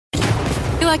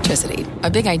Electricity, a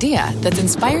big idea that's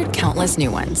inspired countless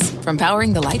new ones. From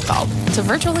powering the light bulb to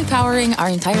virtually powering our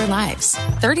entire lives.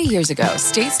 30 years ago,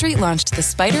 State Street launched the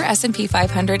SPDR S&P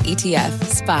 500 ETF,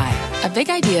 SPY. A big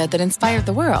idea that inspired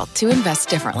the world to invest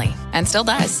differently. And still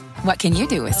does. What can you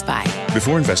do with SPY?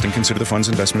 Before investing, consider the fund's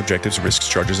investment objectives, risks,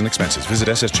 charges, and expenses. Visit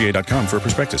ssga.com for a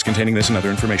prospectus containing this and other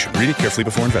information. Read it carefully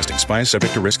before investing. SPY is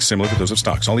subject to risks similar to those of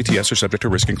stocks. All ETFs are subject to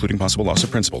risk, including possible loss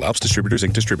of principal. Alps Distributors,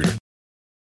 Inc. Distributor.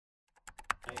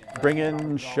 Bring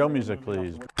in show music,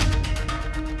 please.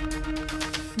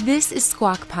 This is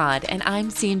Squawk Pod, and I'm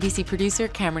CNBC producer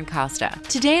Cameron Costa.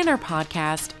 Today on our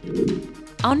podcast,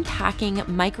 unpacking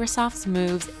Microsoft's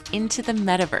moves into the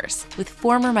metaverse with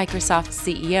former Microsoft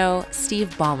CEO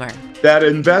Steve Ballmer. That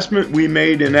investment we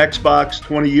made in Xbox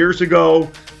 20 years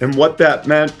ago and what that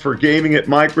meant for gaming at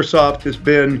Microsoft has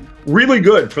been really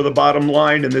good for the bottom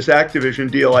line, and this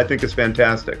Activision deal I think is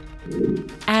fantastic.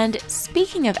 And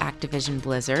speaking of Activision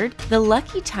Blizzard, the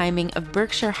lucky timing of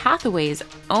Berkshire Hathaway's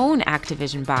own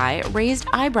Activision buy raised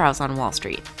eyebrows on Wall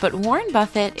Street. But Warren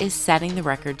Buffett is setting the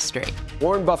record straight.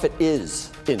 Warren Buffett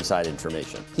is inside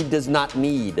information. He does not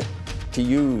need to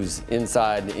use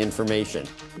inside information.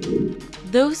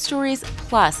 Those stories,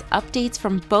 plus updates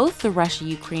from both the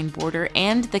Russia-Ukraine border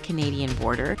and the Canadian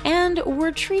border, and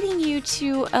we're treating you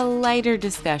to a lighter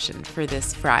discussion for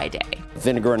this Friday.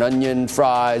 Vinegar and onion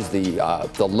fries, the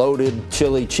loaded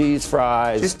chili cheese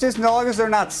fries. Just as long as they're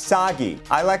not soggy.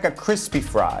 I like a crispy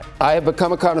fry. I have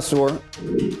become a connoisseur.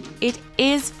 It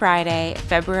is Friday,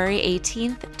 February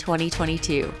 18th,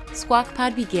 2022. Squawk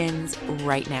Pod begins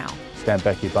right now. Stand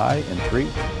Becky by in 3,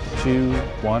 2,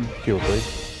 1. Cue,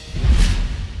 please.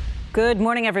 Good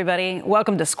morning, everybody.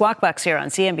 Welcome to Squawk Box here on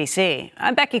CNBC.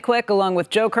 I'm Becky Quick, along with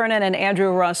Joe Kernan and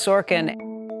Andrew Ross Sorkin.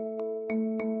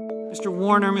 Mr.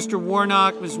 Warner, Mr.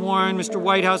 Warnock, Ms. Warren, Mr.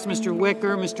 Whitehouse, Mr.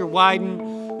 Wicker, Mr.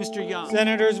 Wyden, Mr. Young.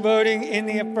 Senators voting in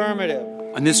the affirmative.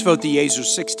 On this vote, the yeas are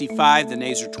 65, the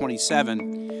nays are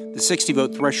 27. The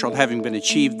 60-vote threshold having been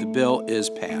achieved, the bill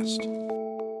is passed.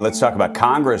 Let's talk about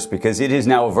Congress, because it has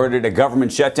now averted a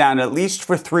government shutdown at least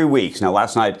for 3 weeks. Now,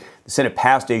 last night, the Senate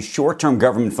passed a short-term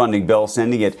government funding bill,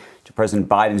 sending it to President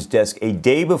Biden's desk a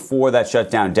day before that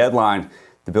shutdown deadline.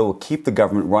 The bill will keep the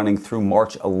government running through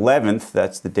March 11th.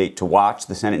 That's the date to watch.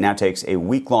 The Senate now takes a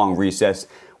week-long recess.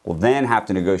 We'll then have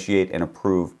to negotiate and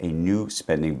approve a new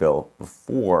spending bill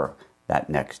before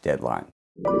that next deadline.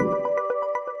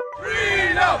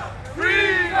 Freedom!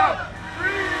 Freedom!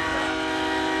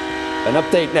 An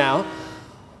update now.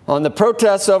 On the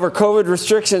protests over COVID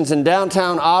restrictions in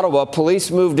downtown Ottawa, police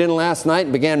moved in last night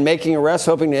and began making arrests,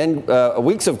 hoping to end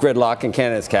weeks of gridlock in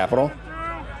Canada's capital.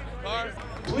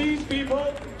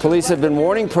 Police have been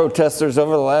warning protesters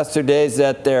over the last 2 days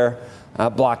that their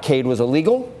blockade was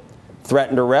illegal,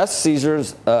 threatened arrests,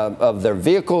 seizures of their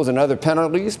vehicles, and other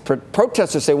penalties.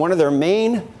 Protesters say one of their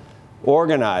main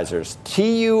organizers,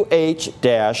 TUH-MARE-UH,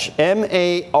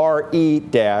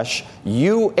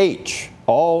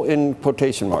 all in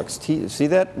quotation marks. See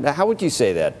that? How would you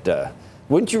say that?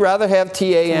 Wouldn't you rather have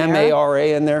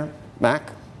TAMARA in there,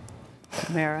 Mac?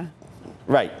 Tamara.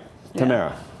 Right,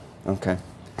 Tamara. Yeah. Okay.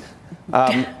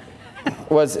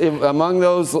 Was among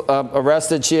those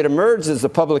arrested, she had emerged as the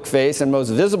public face and most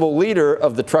visible leader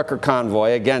of the trucker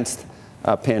convoy against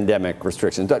pandemic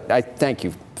restrictions. I thank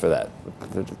you for that.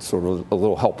 It's sort of a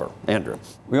little helper. Andrew.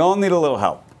 We all need a little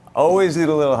help. Always need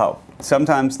a little help.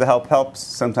 Sometimes the help helps.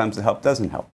 Sometimes the help doesn't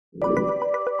help.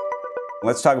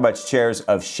 Let's talk about shares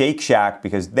of Shake Shack,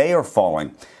 because they are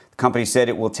falling. The company said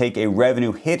it will take a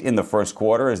revenue hit in the first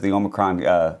quarter as the Omicron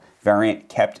variant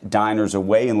kept diners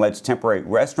away and led to temporary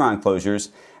restaurant closures.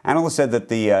 Analysts said that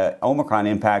the Omicron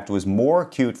impact was more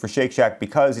acute for Shake Shack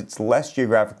because it's less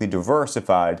geographically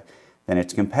diversified than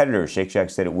its competitors. Shake Shack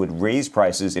said it would raise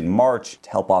prices in March to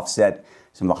help offset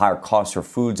some of the higher costs for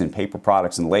foods and paper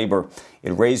products and labor.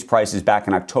 It raised prices back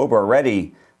in October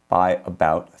already by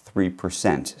about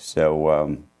 3%.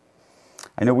 So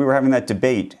I know we were having that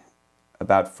debate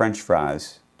about French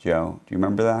fries. Joe, do you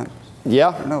remember that? Yeah.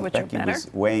 I don't know if Becky was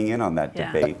weighing in on that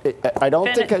debate. I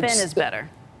don't think Finn is better.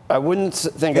 I wouldn't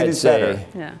think I'd say.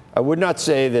 Yeah. I would not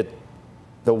say that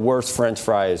the worst French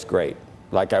fry is great,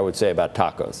 like I would say about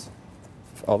tacos.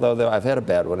 Although I've had a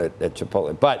bad one at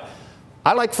Chipotle. But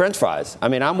I like French fries. I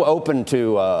mean, I'm open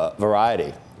to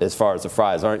variety as far as the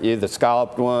fries, aren't you? The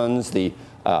scalloped ones, the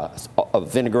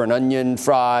vinegar and onion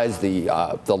fries, the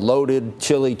loaded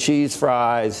chili cheese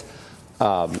fries.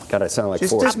 God, I sound like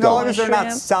just Forrest as long Gump. as they're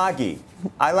not soggy.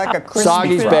 I like a crispy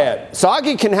Soggy's fry. bad.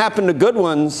 Soggy can happen to good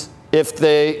ones if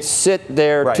they sit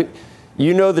there. Right.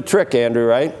 You know the trick, Andrew,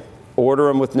 right? Order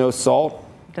them with no salt.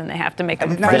 Then they have to make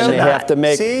them fresh. Then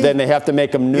they have to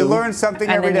make them new. You learn something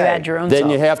every day. You add your own then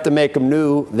salt. you have to make them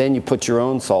new. Then you put your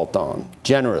own salt on,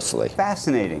 generously.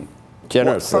 Fascinating.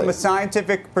 Generously. From a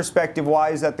scientific perspective,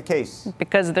 why is that the case?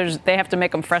 Because they have to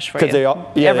make them fresh for you.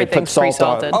 Everything's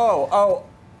pre-salted. Oh,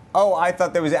 I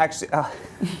thought there was actually...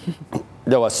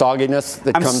 No, a sogginess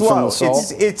that comes from the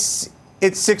salt? It's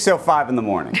 6:05 in the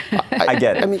morning. I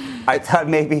get it. I thought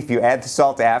maybe if you add the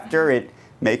salt after, it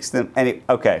makes them...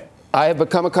 Okay. I have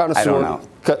become a connoisseur. I don't know.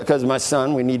 Because my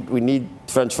son, we need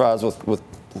French fries with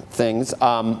things.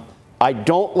 I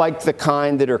don't like the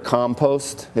kind that are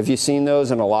compost. Have you seen those?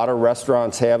 And a lot of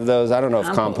restaurants have those. I don't know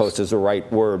if compost is the right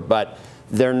word, but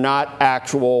they're not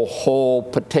actual whole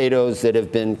potatoes that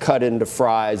have been cut into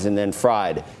fries and then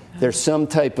fried. There's some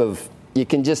type of, you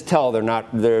can just tell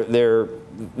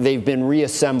they've been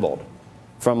reassembled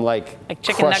from like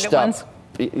chicken nugget ones?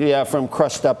 Yeah, from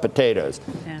crushed up potatoes,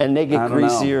 and they get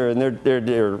greasier, and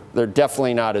they're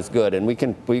definitely not as good. And we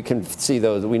can see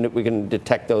those. We can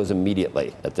detect those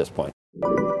immediately at this point.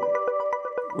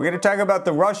 We're going to talk about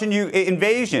the Russian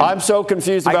invasion. I'm so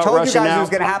confused about Russia now. I told you guys it was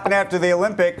going to happen after the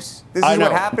Olympics. This is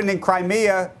what happened in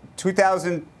Crimea,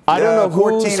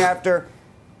 2014, after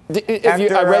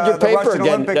I read your paper Russian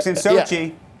again. Olympics in Sochi.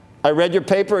 Yeah. I read your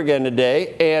paper again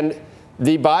today, and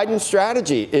the Biden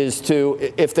strategy is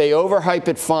if they overhype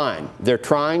it, fine. They're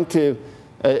trying to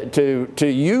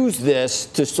use this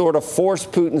to sort of force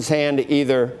Putin's hand to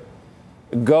either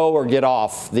go or get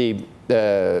off the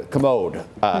commode,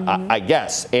 I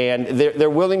guess. And they're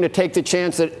willing to take the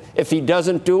chance that if he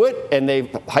doesn't do it and they've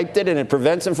hyped it and it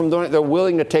prevents him from doing it, they're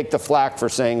willing to take the flack for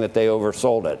saying that they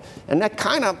oversold it. And I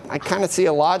kind of see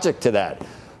a logic to that.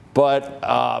 But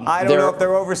I don't know if they're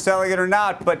overselling it or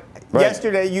not, but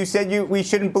yesterday you said we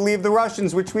shouldn't believe the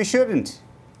Russians, which we shouldn't.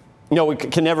 No, we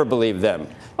can never believe them.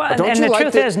 Well, and the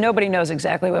truth is, nobody knows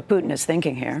exactly what Putin is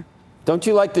thinking here. Don't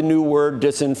you like the new word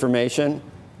disinformation?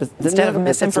 Instead of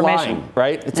misinformation. It's lying,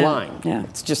 right? It's lying. Yeah.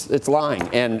 It's lying.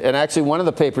 And actually one of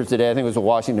the papers today, I think it was the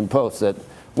Washington Post, that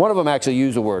one of them actually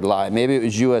used the word lie. Maybe it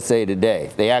was USA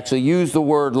Today. They actually used the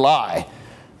word lie.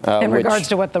 In regards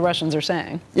to what the Russians are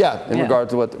saying. Yeah, in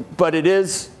regards to what. But it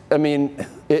is,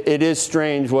 it is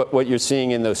strange what you're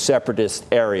seeing in those separatist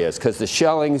areas, because the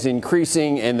shelling's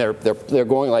increasing and they're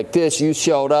going like this. You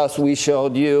shelled us, we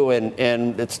shelled you,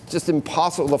 and it's just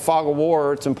impossible. The fog of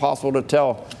war, it's impossible to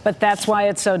tell. But that's why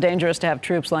it's so dangerous to have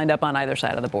troops lined up on either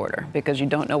side of the border, because you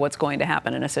don't know what's going to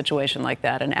happen in a situation like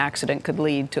that. An accident could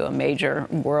lead to a major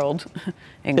world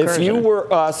incursion. If you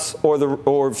were us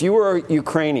or if you were a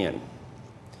Ukrainian,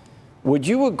 would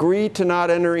you agree to not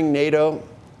entering NATO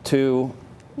to...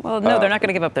 Well, no, they're not going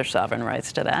to give up their sovereign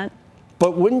rights to that.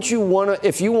 But wouldn't you want to,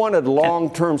 if you wanted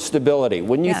long-term stability,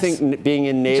 wouldn't you think being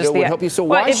in NATO would help you? So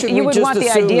why should we just assume... You would want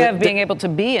the idea of being able to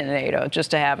be in NATO,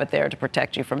 just to have it there to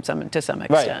protect you to some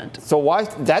extent. Right. So why...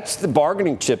 That's the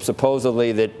bargaining chip,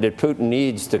 supposedly, that Putin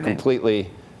needs to completely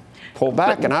pull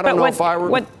back. And I don't know if I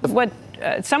were...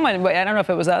 Someone, I don't know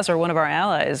if it was us or one of our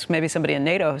allies, maybe somebody in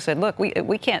NATO, who said, look,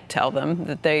 we can't tell them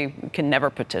that they can never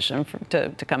petition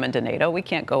to come into NATO. We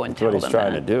can't go and tell them that. That's what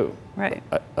he's trying to do. Right.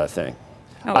 I think.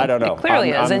 Oh, I don't know. It clearly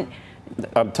is.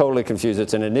 I'm totally confused.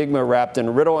 It's an enigma wrapped in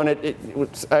a riddle. And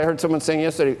I heard someone saying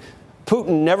yesterday,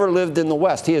 Putin never lived in the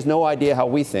West. He has no idea how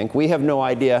we think. We have no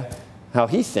idea how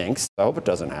he thinks. I hope it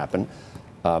doesn't happen.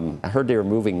 I heard they were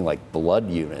moving like blood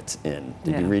units in.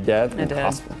 Did you read that? I did.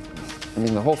 Hospital.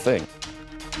 The whole thing.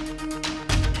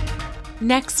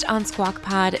 Next on Squawk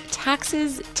Pod,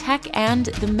 taxes, tech, and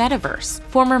the metaverse.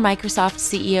 Former Microsoft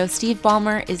CEO Steve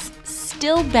Ballmer is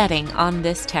still betting on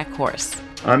this tech horse.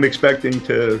 I'm expecting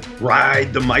to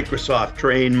ride the Microsoft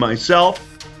train myself.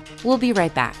 We'll be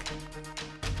right back.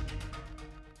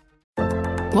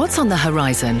 What's on the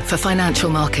horizon for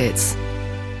financial markets?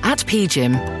 At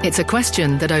PGIM, it's a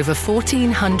question that over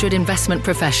 1,400 investment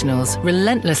professionals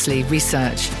relentlessly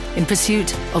research in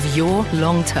pursuit of your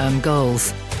long-term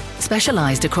goals.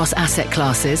 Specialized across asset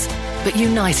classes, but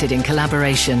united in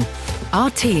collaboration, our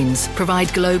teams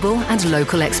provide global and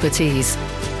local expertise.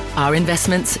 Our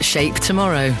investments shape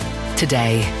tomorrow,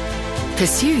 today.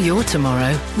 Pursue your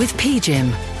tomorrow with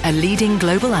PGIM, a leading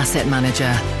global asset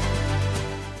manager.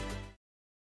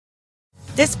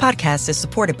 This podcast is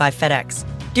supported by FedEx.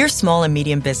 Dear small and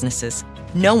medium businesses,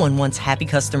 no one wants happy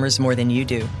customers more than you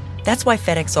do. That's why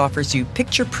FedEx offers you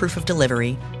picture proof of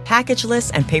delivery,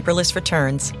 packageless and paperless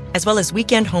returns, as well as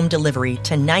weekend home delivery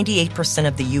to 98%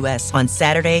 of the U.S. on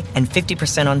Saturday and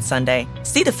 50% on Sunday.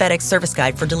 See the FedEx service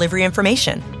guide for delivery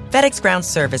information. FedEx Ground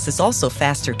service is also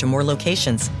faster to more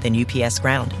locations than UPS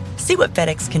Ground. See what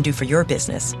FedEx can do for your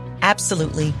business.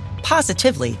 Absolutely,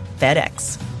 positively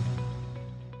FedEx.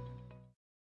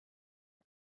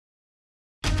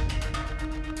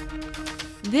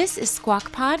 This is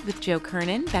Squawk Pod with Joe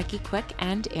Kernan, Becky Quick,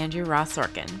 and Andrew Ross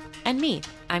Sorkin. And me,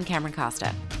 I'm Cameron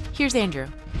Costa. Here's Andrew.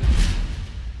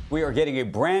 We are getting a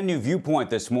brand new viewpoint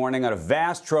this morning on a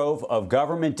vast trove of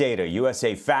government data.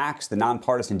 USA Facts, the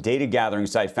nonpartisan data gathering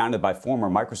site founded by former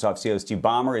Microsoft CEO Steve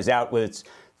Ballmer, is out with its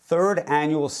third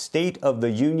annual State of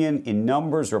the Union in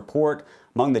Numbers report.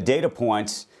 Among the data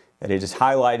points that it is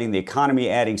highlighting, the economy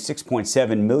adding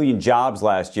 6.7 million jobs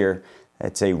last year.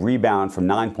 That's a rebound from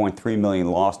 9.3 million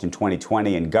lost in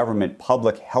 2020, and government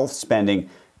public health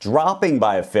spending dropping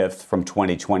by a fifth from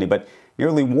 2020. But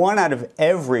nearly 1 out of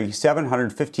every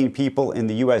 715 people in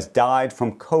the U.S. died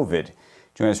from COVID.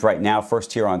 Joining us right now,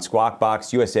 first here on Squawk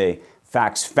Box, USA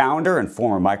Facts founder and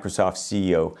former Microsoft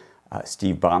CEO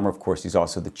Steve Ballmer. Of course, he's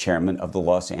also the chairman of the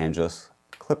Los Angeles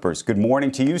Clippers. Good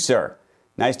morning to you, sir.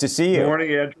 Nice to see you. Good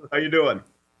morning, Andrew. How you doing?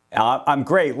 I'm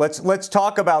great. Let's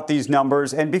talk about these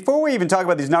numbers. And before we even talk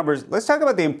about these numbers, let's talk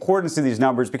about the importance of these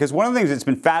numbers, because one of the things that's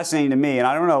been fascinating to me, and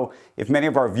I don't know if many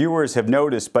of our viewers have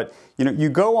noticed, but you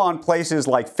go on places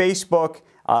like Facebook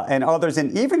and others,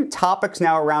 and even topics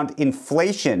now around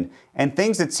inflation and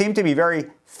things that seem to be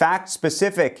very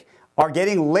fact-specific are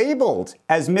getting labeled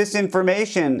as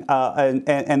misinformation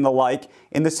and the like,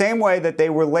 in the same way that they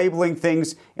were labeling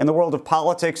things in the world of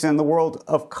politics and the world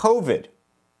of COVID.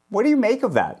 What do you make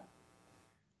of that?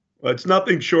 Well, it's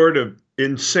nothing short of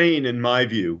insane in my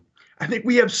view. I think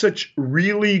we have such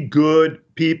really good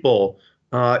people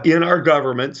in our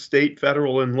government, state,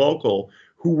 federal, and local,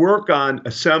 who work on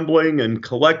assembling and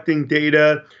collecting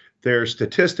data. They're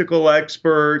statistical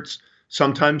experts.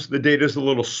 Sometimes the data is a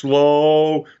little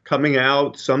slow coming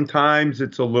out. Sometimes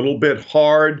it's a little bit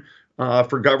hard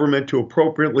for government to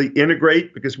appropriately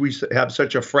integrate because we have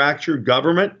such a fractured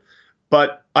government.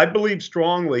 But I believe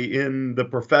strongly in the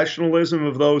professionalism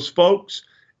of those folks.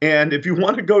 And if you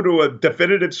want to go to a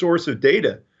definitive source of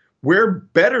data, where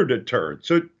better to turn?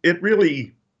 So it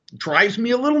really drives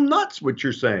me a little nuts what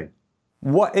you're saying.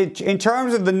 What in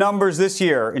terms of the numbers this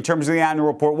year, in terms of the annual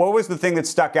report, what was the thing that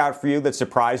stuck out for you, that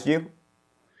surprised you?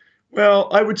 Well,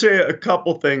 I would say a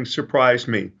couple things surprised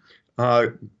me.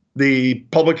 The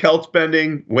public health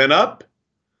spending went up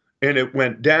and it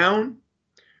went down.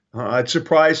 It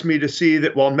surprised me to see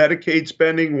that while Medicaid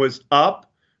spending was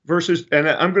up versus, and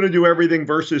I'm going to do everything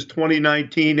versus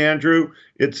 2019, Andrew,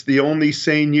 it's the only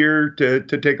sane year to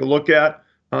take a look at,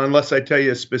 unless I tell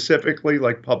you specifically,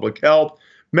 like public health.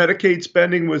 Medicaid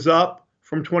spending was up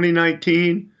from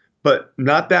 2019, but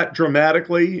not that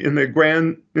dramatically in the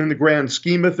grand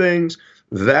scheme of things.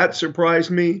 That surprised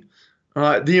me.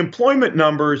 The employment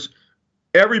numbers,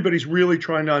 everybody's really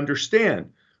trying to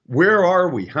understand. Where are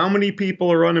we? How many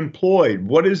people are unemployed?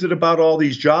 What is it about all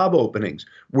these job openings?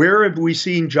 Where have we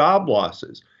seen job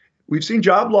losses? We've seen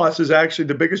job losses. Actually,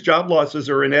 the biggest job losses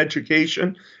are in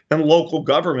education and local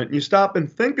government. And you stop and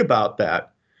think about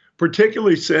that,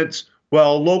 particularly since,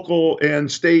 well, local and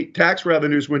state tax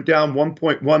revenues went down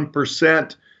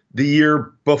 1.1% the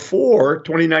year before,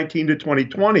 2019 to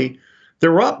 2020.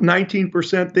 They're up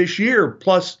 19% this year,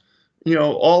 plus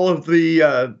all of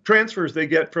the transfers they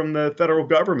get from the federal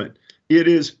government. It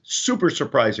is super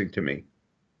surprising to me.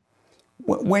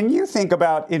 When you think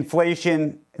about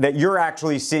inflation that you're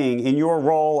actually seeing in your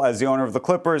role as the owner of the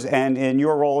Clippers and in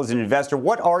your role as an investor,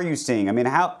 what are you seeing? I mean,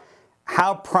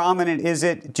 how prominent is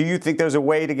it? Do you think there's a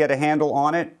way to get a handle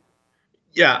on it?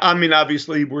 Yeah, I mean,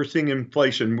 obviously, we're seeing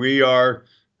inflation. We are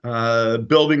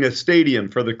building a stadium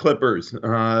for the Clippers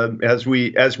as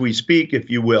we speak,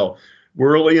 if you will.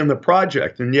 We're early in the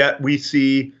project, and yet we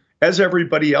see, as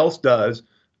everybody else does,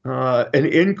 an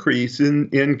increase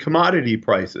in commodity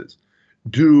prices.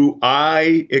 Do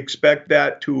I expect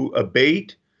that to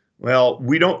abate? Well,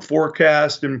 we don't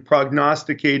forecast and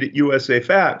prognosticate at USA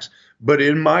Facts, but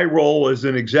in my role as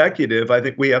an executive, I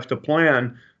think we have to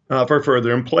plan for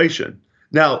further inflation.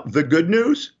 Now, the good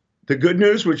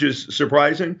news, which is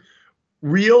surprising,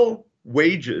 real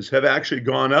wages have actually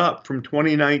gone up from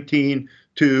 2019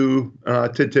 to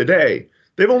today.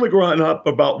 They've only gone up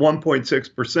about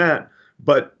 1.6%,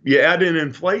 but you add in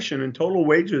inflation and total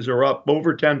wages are up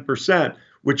over 10%,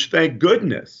 which, thank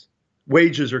goodness,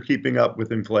 wages are keeping up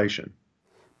with inflation.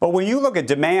 But when you look at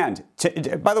demand,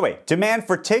 by the way, demand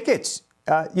for tickets,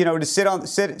 to sit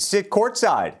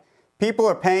courtside, people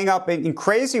are paying up in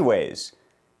crazy ways.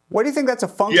 What do you think that's a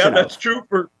function of? Yeah,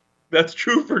 that's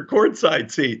true for courtside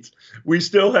seats. We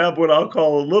still have what I'll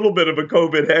call a little bit of a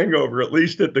COVID hangover, at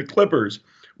least at the Clippers,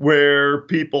 where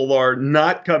people are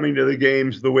not coming to the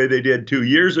games the way they did 2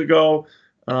 years ago.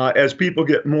 As people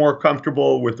get more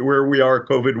comfortable with where we are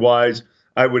COVID-wise,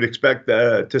 I would expect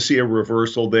to see a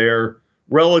reversal there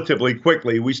relatively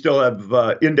quickly. We still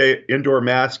have indoor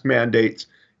mask mandates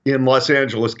in Los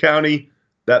Angeles County.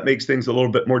 That makes things a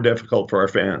little bit more difficult for our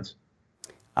fans.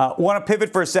 Want to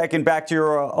pivot for a second back to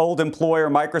your old employer,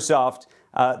 Microsoft.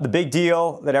 The big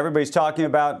deal that everybody's talking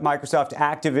about, Microsoft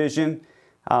Activision.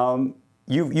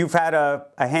 You've had a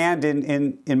hand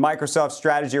in Microsoft's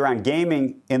strategy around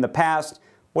gaming in the past.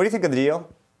 What do you think of the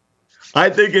deal? I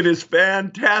think it is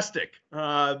fantastic.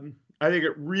 I think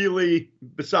it really,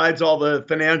 besides all the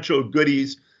financial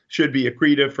goodies, should be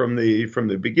accretive from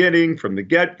the beginning, from the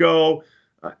get-go.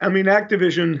 I mean,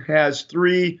 Activision has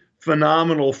 3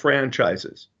 phenomenal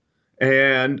franchises.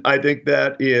 And I think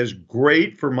that is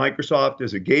great for Microsoft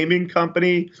as a gaming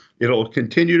company. It'll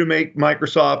continue to make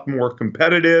Microsoft more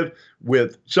competitive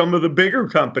with some of the bigger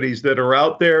companies that are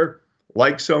out there,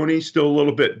 like Sony, still a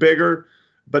little bit bigger.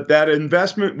 But that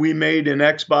investment we made in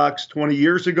Xbox 20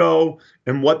 years ago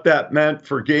and what that meant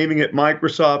for gaming at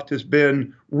Microsoft has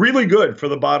been really good for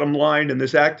the bottom line. And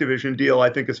this Activision deal, I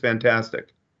think, is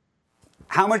fantastic.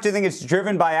 How much do you think it's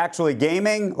driven by actually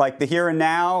gaming, like the here and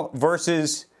now,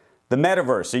 versus the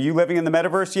metaverse? Are you living in the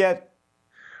metaverse yet?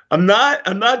 I'm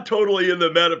not totally in the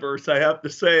metaverse, I have to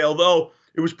say, although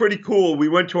it was pretty cool. We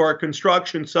went to our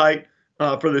construction site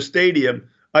for the stadium.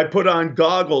 I put on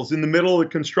goggles in the middle of the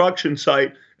construction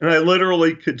site, and I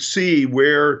literally could see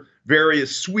where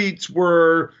various suites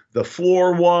were, the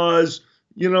floor was.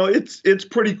 You know, it's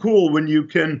pretty cool when you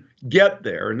can get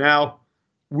there. Now,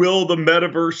 will the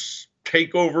metaverse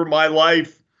take over my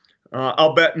life?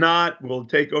 I'll bet not. Will it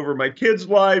take over my kids'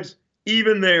 lives?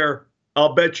 Even there,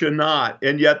 I'll bet you not.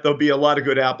 And yet there'll be a lot of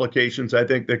good applications, I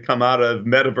think, that come out of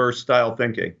metaverse-style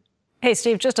thinking. Hey,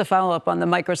 Steve, just to follow up on the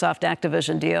Microsoft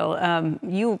Activision deal,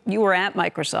 you were at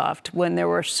Microsoft when there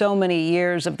were so many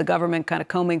years of the government kind of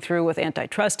combing through with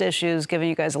antitrust issues, giving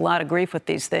you guys a lot of grief with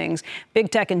these things. Big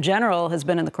tech in general has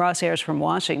been in the crosshairs from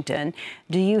Washington.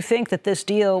 Do you think that this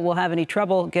deal will have any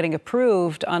trouble getting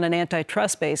approved on an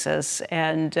antitrust basis?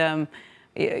 And,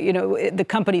 you know, the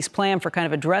company's plan for kind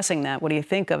of addressing that, what do you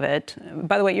think of it?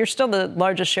 By the way, you're still the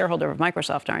largest shareholder of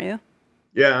Microsoft, aren't you?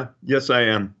 Yeah, yes, I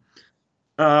am.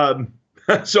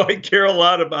 So I care a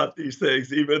lot about these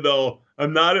things, even though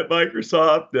I'm not at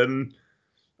Microsoft and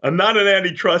I'm not an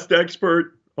antitrust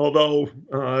expert, although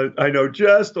I know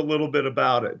just a little bit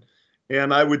about it.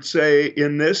 And I would say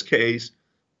in this case,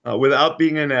 without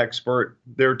being an expert,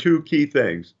 there are 2 key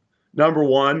things. Number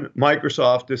one,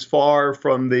 Microsoft is far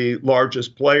from the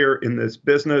largest player in this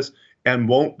business and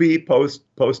won't be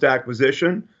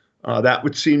post-acquisition. That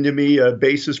would seem to me a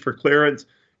basis for clearance.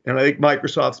 And I think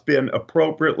Microsoft's been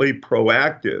appropriately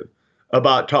proactive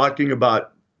about talking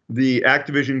about the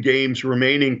Activision games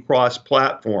remaining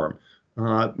cross-platform,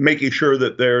 making sure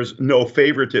that there's no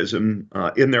favoritism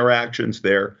in their actions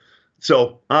there.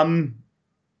 So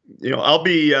I'll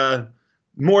be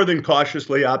more than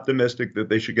cautiously optimistic that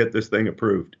they should get this thing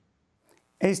approved.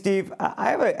 Hey, Steve, I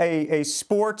have a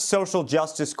sports social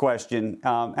justice question,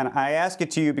 and I ask it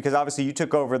to you because obviously you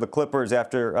took over the Clippers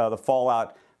after the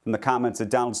fallout from the comments that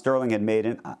Donald Sterling had made.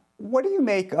 And what do you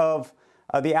make of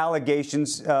the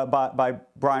allegations by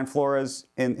Brian Flores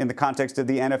in the context of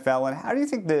the NFL? And how do you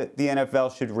think the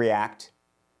NFL should react?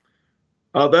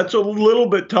 That's a little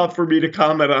bit tough for me to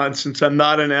comment on since I'm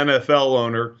not an NFL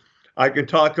owner. I can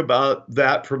talk about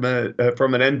that from an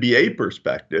NBA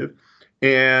perspective.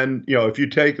 And, you know, if you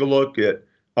take a look at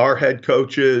our head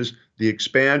coaches, the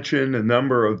expansion, the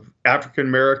number of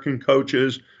African-American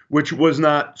coaches, which was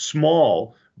not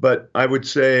small, but I would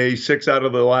say 6 out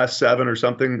of the last 7 or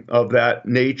something of that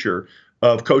nature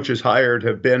of coaches hired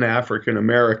have been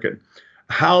African-American.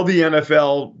 How the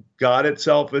NFL got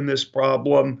itself in this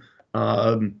problem,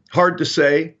 hard to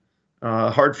say,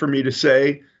 hard for me to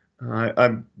say.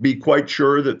 I'd be quite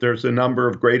sure that there's a number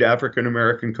of great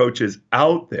African-American coaches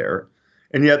out there,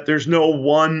 and yet there's no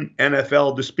one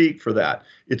NFL to speak for that.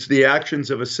 It's the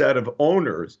actions of a set of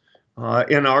owners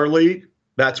in our league.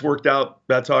 That's worked out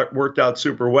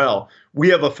super well. We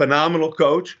have a phenomenal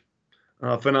coach,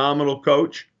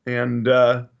 and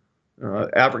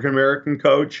African-American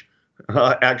coach.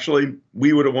 Actually,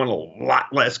 we would have won a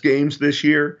lot less games this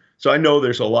year. So I know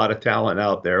there's a lot of talent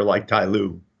out there like Ty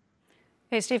Lue.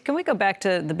 Hey, Steve, can we go back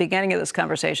to the beginning of this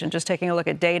conversation, just taking a look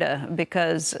at data?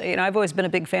 Because, you know, I've always been a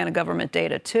big fan of government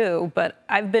data, too, but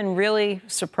I've been really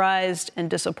surprised and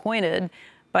disappointed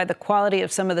by the quality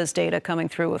of some of this data coming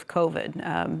through with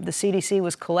COVID. The CDC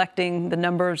was collecting the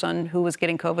numbers on who was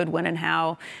getting COVID, when and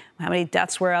how many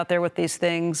deaths were out there with these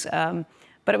things.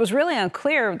 But it was really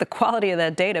unclear the quality of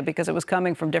that data because it was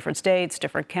coming from different states,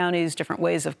 different counties, different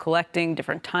ways of collecting,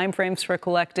 different timeframes for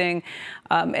collecting.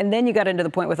 And then you got into the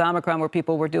point with Omicron where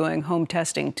people were doing home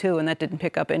testing, too, and that didn't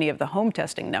pick up any of the home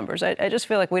testing numbers. I just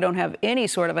feel like we don't have any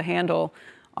sort of a handle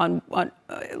on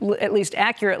at least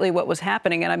accurately what was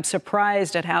happening. And I'm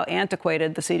surprised at how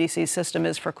antiquated the CDC system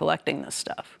is for collecting this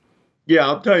stuff. Yeah,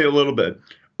 I'll tell you a little bit.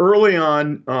 Early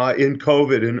on in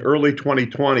COVID, in early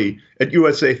 2020, at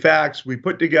USA Facts, we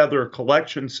put together a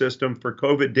collection system for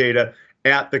COVID data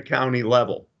at the county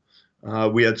level.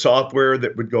 We had software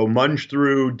that would go munge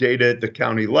through data at the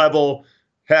county level.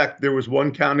 Heck, there was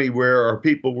one county where our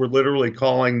people were literally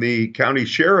calling the county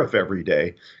sheriff every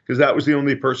day because that was the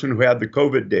only person who had the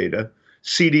COVID data.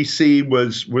 CDC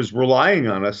was relying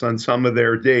on us on some of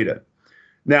their data.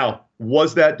 Now,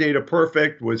 was that data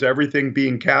perfect? Was everything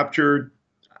being captured?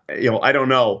 I don't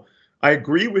know. I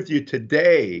agree with you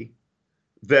today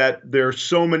that there's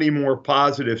so many more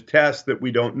positive tests that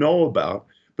we don't know about.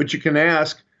 But you can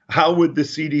ask, how would the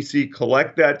CDC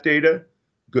collect that data?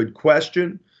 Good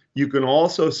question. You can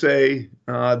also say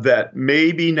that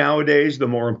maybe nowadays the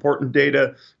more important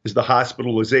data is the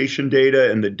hospitalization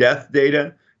data and the death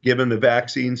data, given the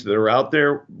vaccines that are out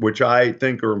there, which I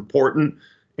think are important,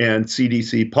 and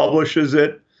CDC publishes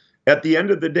it. At the end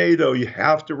of the day, though, you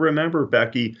have to remember,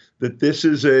 Becky,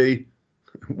 that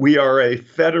we are a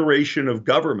federation of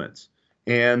governments,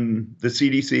 and the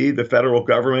CDC, the federal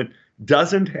government,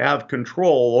 doesn't have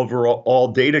control over all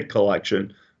data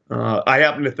collection. I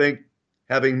happen to think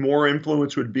having more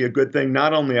influence would be a good thing,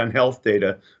 not only on health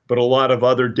data, but a lot of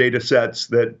other data sets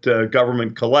that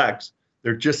government collects.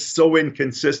 They're just so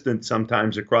inconsistent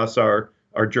sometimes across our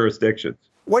jurisdictions.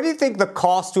 What do you think the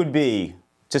cost would be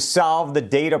to solve the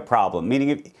data problem?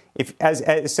 Meaning, if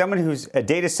as someone who's a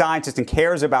data scientist and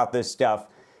cares about this stuff,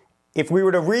 if we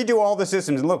were to redo all the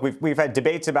systems, and look, we've had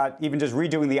debates about even just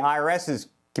redoing the IRS's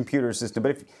computer system,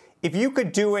 but if you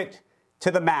could do it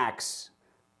to the max,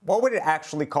 what would it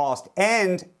actually cost?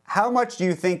 And how much do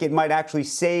you think it might actually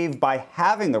save by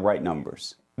having the right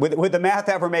numbers? Would the math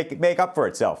ever make up for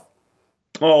itself?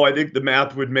 Oh, I think the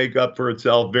math would make up for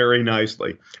itself very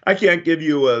nicely. I can't give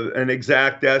you an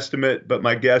exact estimate, but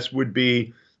my guess would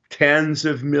be tens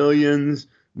of millions,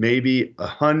 maybe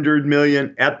 100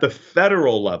 million at the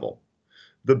federal level.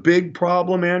 The big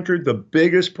problem, Andrew, the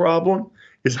biggest problem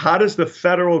is how does the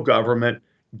federal government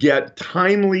get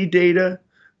timely data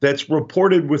that's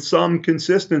reported with some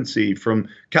consistency from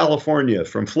California,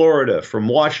 from Florida, from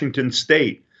Washington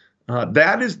State?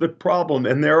 That is the problem,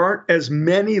 and there aren't as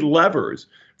many levers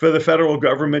for the federal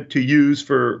government to use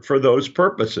for those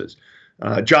purposes.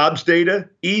 Jobs data,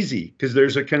 easy, because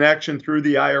there's a connection through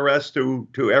the IRS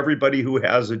to everybody who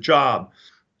has a job.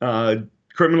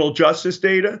 Criminal justice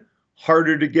data,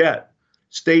 harder to get.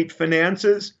 State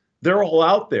finances, they're all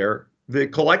out there. The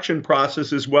collection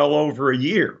process is well over a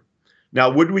year. Now,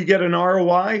 would we get an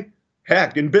ROI?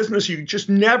 Heck, in business, you just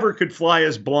never could fly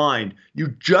as blind. You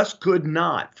just could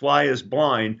not fly as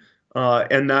blind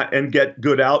and get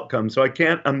good outcomes. So I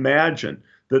can't imagine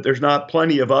that there's not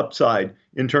plenty of upside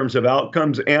in terms of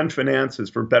outcomes and finances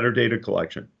for better data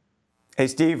collection. Hey,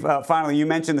 Steve, finally, you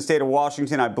mentioned the state of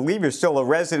Washington. I believe you're still a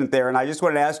resident there, and I just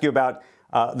wanted to ask you about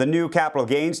the new capital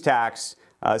gains tax,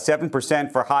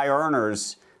 7% for high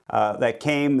earners. That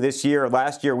came this year.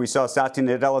 Last year, we saw Satya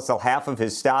Nadella sell half of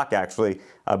his stock, actually,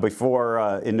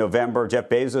 before in November. Jeff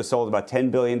Bezos sold about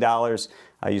 $10 billion.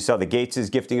 You saw the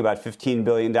Gateses gifting about $15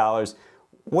 billion.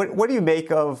 What do you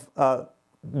make of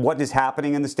what is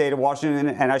happening in the state of Washington?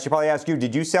 And I should probably ask you,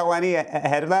 did you sell any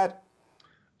ahead of that?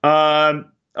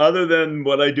 Other than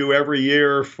what I do every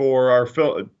year for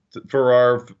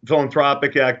our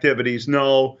philanthropic activities,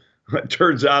 no. It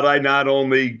turns out I not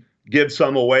only give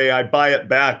some away, I buy it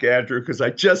back, Andrew, because I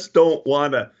just don't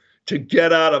want to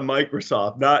get out of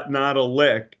Microsoft, not a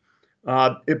lick.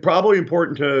 It's probably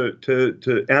important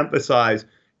to emphasize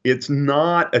it's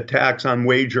not a tax on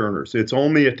wage earners. It's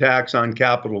only a tax on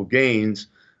capital gains.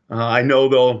 I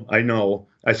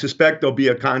suspect there'll be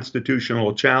a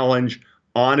constitutional challenge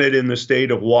on it in the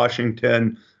state of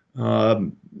Washington,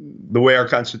 the way our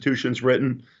Constitution's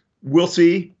written. We'll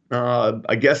see.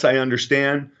 I guess I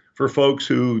understand for folks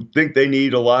who think they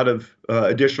need a lot of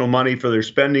additional money for their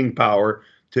spending power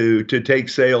to take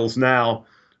sales now.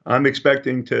 I'm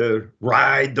expecting to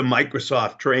ride the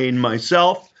Microsoft train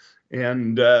myself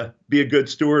and be a good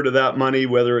steward of that money,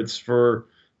 whether it's for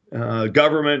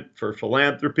government, for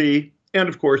philanthropy, and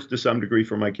of course, to some degree,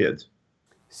 for my kids.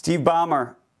 Steve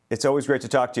Ballmer, it's always great to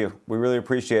talk to you. We really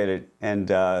appreciate it. And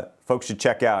folks should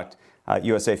check out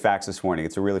USA Facts this morning.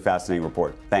 It's a really fascinating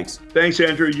report. Thanks. Thanks,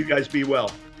 Andrew. You guys be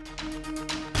well.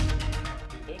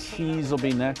 Cheese will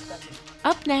be next.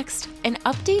 Up next, an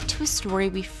update to a story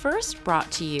we first brought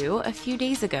to you a few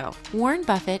days ago. Warren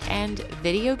Buffett and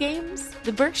video games?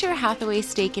 The Berkshire Hathaway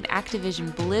stake in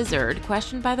Activision Blizzard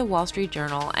questioned by the Wall Street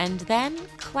Journal and then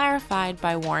clarified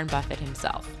by Warren Buffett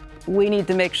himself. We need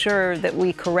to make sure that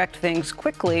we correct things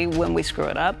quickly when we screw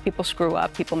it up. People screw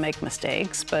up, people make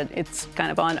mistakes, but it's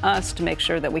kind of on us to make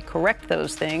sure that we correct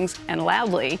those things and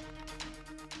loudly.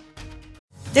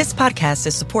 This podcast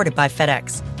is supported by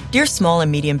FedEx. Dear small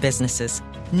and medium businesses,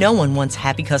 no one wants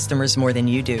happy customers more than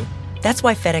you do. That's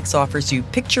why FedEx offers you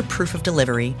picture proof of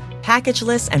delivery,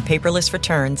 packageless and paperless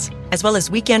returns, as well as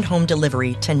weekend home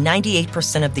delivery to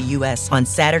 98% of the U.S. on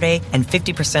Saturday and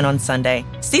 50% on Sunday.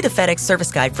 See the FedEx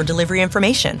service guide for delivery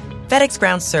information. FedEx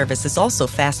Ground service is also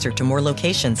faster to more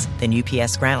locations than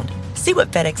UPS Ground. See what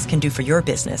FedEx can do for your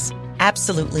business.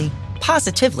 Absolutely,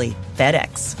 positively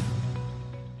FedEx.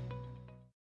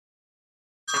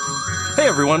 Hey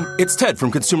everyone, it's Ted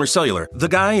from Consumer Cellular, the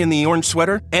guy in the orange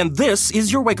sweater, and this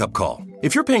is your wake-up call.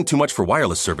 If you're paying too much for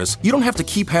wireless service, you don't have to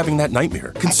keep having that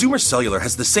nightmare. Consumer Cellular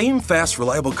has the same fast,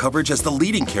 reliable coverage as the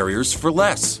leading carriers for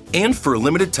less. And for a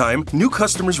limited time, new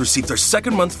customers receive their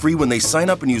second month free when they sign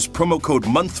up and use promo code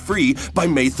MONTHFREE by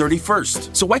May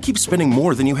 31st. So why keep spending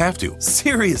more than you have to?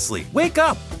 Seriously, wake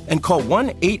up and call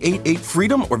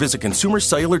 1-888-FREEDOM or visit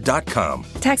consumercellular.com.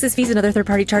 Taxes, fees, and other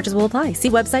third-party charges will apply. See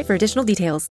website for additional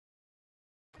details.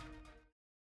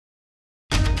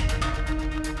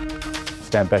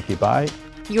 Stand Becky by.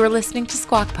 You're listening to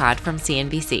Squawk Pod from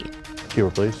CNBC. Cue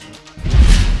her, please.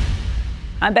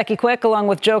 I'm Becky Quick, along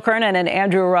with Joe Kernan and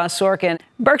Andrew Ross Sorkin.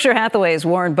 Berkshire Hathaway's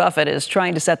Warren Buffett is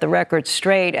trying to set the record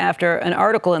straight after an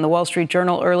article in the Wall Street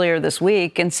Journal earlier this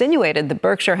week insinuated that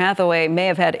Berkshire Hathaway may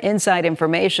have had inside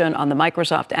information on the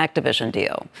Microsoft Activision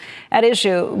deal. At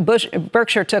issue,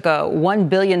 Berkshire took a $1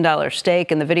 billion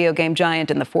stake in the video game giant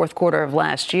in the fourth quarter of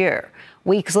last year.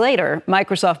 Weeks later,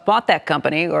 Microsoft bought that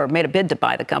company, or made a bid to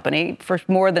buy the company, for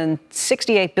more than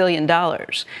 $68 billion.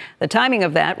 The timing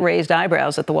of that raised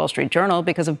eyebrows at the Wall Street Journal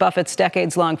because of Buffett's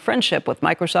decades-long friendship with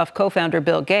Microsoft co-founder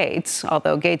Bill Gates,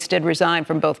 although Gates did resign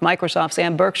from both Microsoft's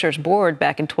and Berkshire's board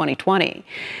back in 2020.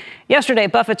 Yesterday,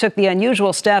 Buffett took the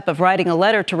unusual step of writing a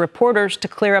letter to reporters to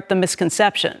clear up the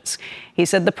misconceptions. He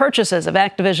said the purchases of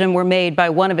Activision were made by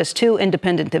one of his two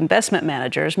independent investment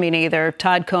managers, meaning either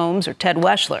Todd Combs or Ted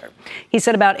Weschler. He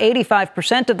said about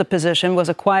 85% of the position was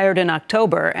acquired in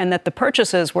October and that the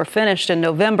purchases were finished in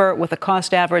November with a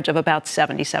cost average of about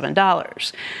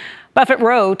 $77. Buffett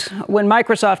wrote, when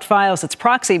Microsoft files its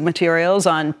proxy materials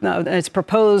on its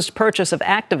proposed purchase of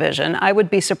Activision, I would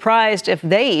be surprised if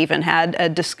they even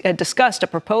had discussed a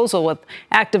proposal with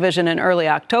Activision in early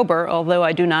October, although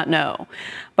I do not know.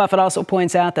 Buffett also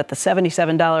points out that the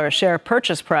 $77 a share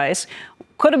purchase price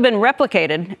could have been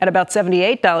replicated at about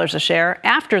 $78 a share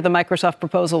after the Microsoft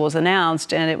proposal was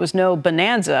announced, and it was no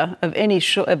bonanza of any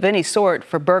sort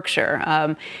for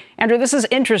Berkshire. Andrew, this is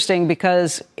interesting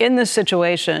because in this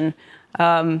situation,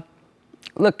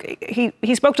 look,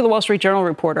 he spoke to the Wall Street Journal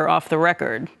reporter off the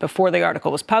record before the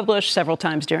article was published several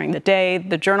times during the day.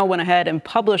 The Journal went ahead and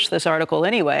published this article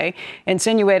anyway,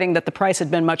 insinuating that the price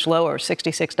had been much lower,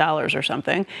 $66 or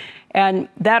something. And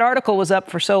that article was up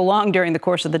for so long during the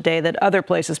course of the day that other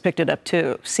places picked it up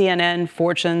too. CNN,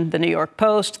 Fortune, the New York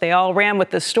Post, they all ran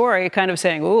with this story kind of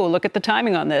saying, ooh, look at the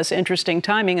timing on this, interesting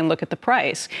timing, and look at the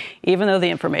price, even though the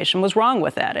information was wrong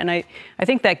with that. And I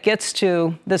think that gets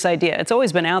to this idea. It's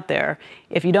always been out there.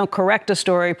 If you don't correct a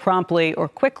story promptly or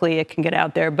quickly, it can get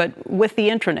out there. But with the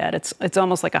intranet, it's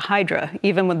almost like a hydra.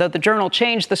 Even though the Journal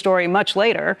changed the story much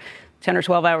later, 10 or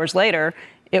 12 hours later,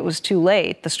 it was too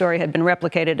late. The story had been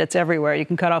replicated. It's everywhere. You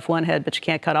can cut off one head, but you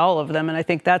can't cut all of them. And I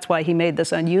think that's why he made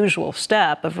this unusual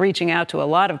step of reaching out to a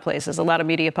lot of places, a lot of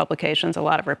media publications, a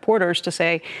lot of reporters to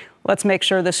say, let's make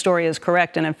sure this story is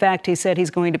correct. And in fact, he said he's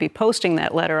going to be posting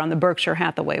that letter on the Berkshire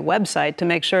Hathaway website to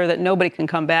make sure that nobody can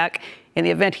come back in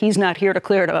the event he's not here to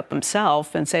clear it up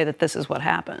himself and say that this is what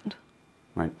happened.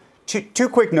 Right. Two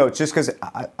quick notes, just because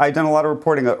I've done a lot of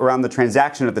reporting around the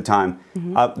transaction at the time.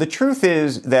 Mm-hmm. The truth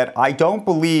is that I don't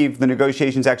believe the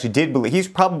negotiations actually did believe. He's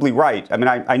probably right. I mean,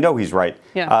 I know he's right.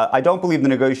 Yeah. I don't believe the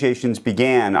negotiations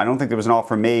began. I don't think there was an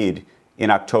offer made in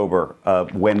October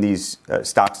when these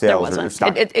stock sales or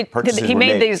stock purchases he were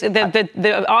made. These,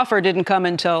 the offer didn't come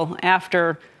until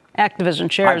after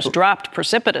Activision shares dropped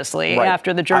precipitously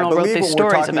after the Journal wrote these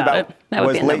stories about it. That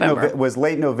would be in November. Was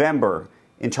late November.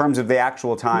 In terms of the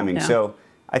actual timing. Yeah. So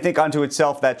I think unto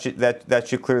itself that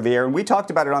should clear the air. And we talked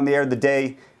about it on the air the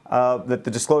day that the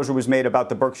disclosure was made about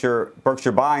the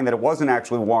Berkshire buying, that it wasn't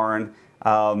actually Warren,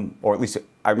 or at least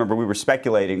I remember we were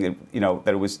speculating that,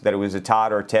 that it was a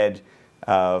Todd or Ted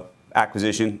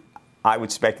acquisition. I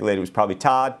would speculate it was probably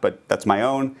Todd, but that's my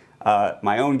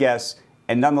own guess.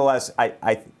 And nonetheless,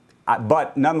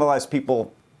 but nonetheless,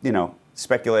 people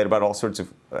speculate about all sorts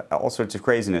of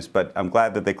craziness, but I'm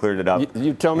glad that they cleared it up.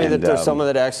 You tell me that there's someone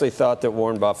that actually thought that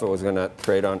Warren Buffett was going to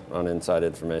trade on inside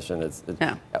information.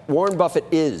 Warren Buffett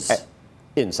is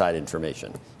inside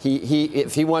information.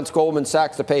 If he wants Goldman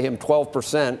Sachs to pay him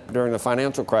 12% during the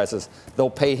financial crisis, they'll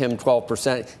pay him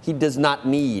 12%. He does not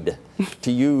need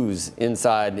to use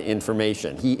inside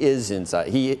information. He is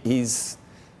inside. It's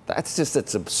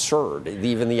absurd.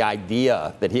 Even the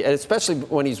idea that especially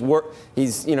when he's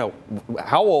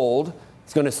how old?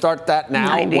 He's going to start that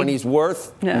now 90. When he's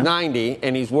worth 90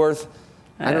 and he's worth,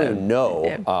 I don't even know.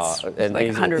 And like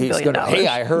 $100 billion. Hey,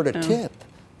 I heard a tip.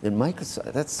 In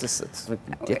Microsoft, that's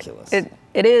ridiculous.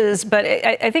 It is, but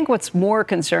I think what's more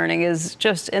concerning is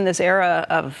just in this era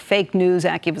of fake news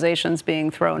accusations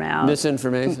being thrown out.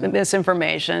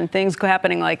 Misinformation, things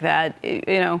happening like that,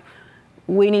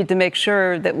 we need to make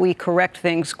sure that we correct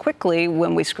things quickly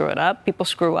when we screw it up. People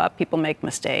screw up, people make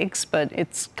mistakes, but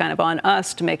it's kind of on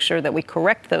us to make sure that we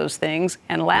correct those things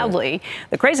and loudly. Right.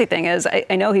 The crazy thing is,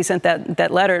 I know he sent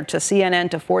that letter to CNN,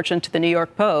 to Fortune, to the New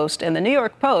York Post, and the New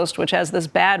York Post, which has this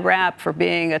bad rap for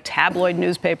being a tabloid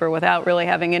newspaper without really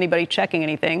having anybody checking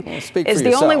anything, is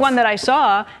the only one that I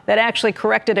saw that actually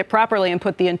corrected it properly and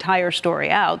put the entire story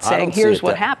out, saying, here's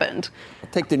what happened.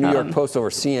 Take the New York Post over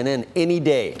CNN any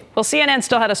day. Well, CNN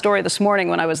still had a story this morning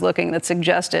when I was looking that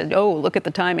suggested, look at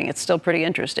the timing. It's still pretty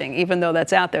interesting, even though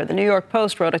that's out there. The New York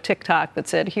Post wrote a TikTok that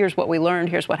said, here's what we learned.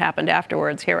 Here's what happened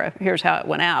afterwards. Here's how it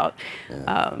went out.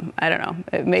 Yeah. I don't know.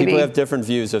 Maybe people have different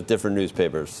views of different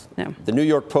newspapers. Yeah. The New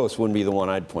York Post wouldn't be the one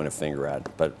I'd point a finger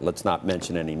at, but let's not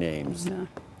mention any names. Yeah.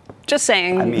 Just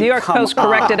saying, New York Post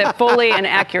corrected it fully and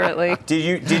accurately.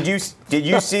 Did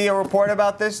you see a report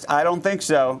about this? I don't think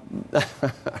so.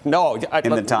 No.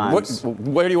 In the Times.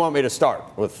 Where do you want me to start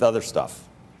with other stuff?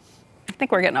 I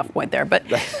think we're getting off point there. But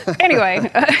anyway,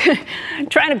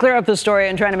 trying to clear up the story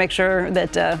and trying to make sure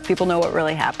that people know what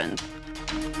really happened.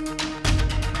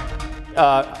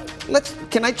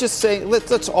 Can I just say,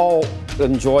 let's all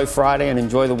enjoy Friday and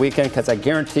enjoy the weekend, because I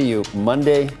guarantee you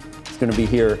Monday going to be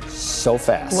here so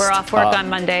fast. We're off work on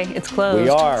Monday. It's closed. We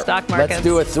are. Stock markets. Let's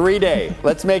do a 3-day.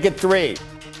 Let's make it 3.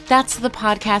 That's the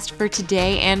podcast for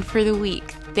today and for the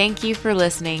week. Thank you for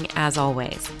listening, as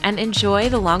always, and enjoy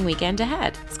the long weekend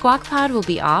ahead. Squawk Pod will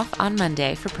be off on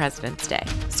Monday for President's Day.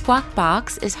 Squawk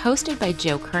Box is hosted by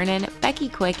Joe Kernan, Becky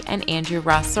Quick, and Andrew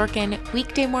Ross Sorkin,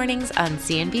 weekday mornings on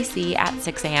CNBC at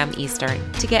 6 a.m.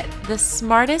 Eastern, to get the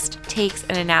smartest takes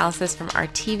and analysis from our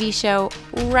TV show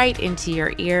right into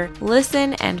your ear.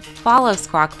 Listen and follow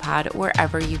Squawk Pod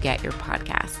wherever you get your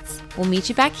podcasts. We'll meet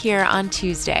you back here on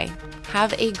Tuesday.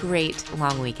 Have a great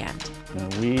long weekend.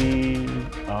 We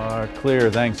are clear.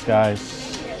 Thanks, guys.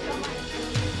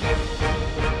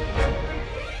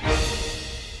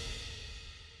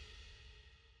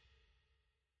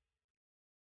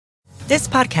 This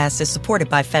podcast is supported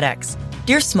by FedEx.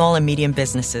 Dear small and medium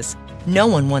businesses, no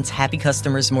one wants happy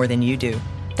customers more than you do.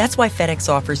 That's why FedEx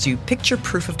offers you picture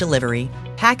proof of delivery,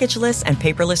 packageless and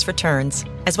paperless returns,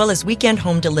 as well as weekend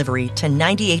home delivery to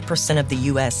 98% of the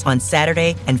U.S. on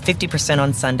Saturday and 50%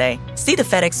 on Sunday. See the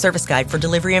FedEx service guide for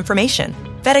delivery information.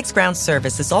 FedEx Ground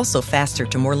service is also faster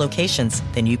to more locations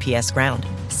than UPS Ground.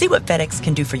 See what FedEx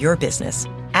can do for your business.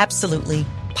 Absolutely,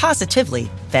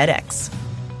 positively FedEx.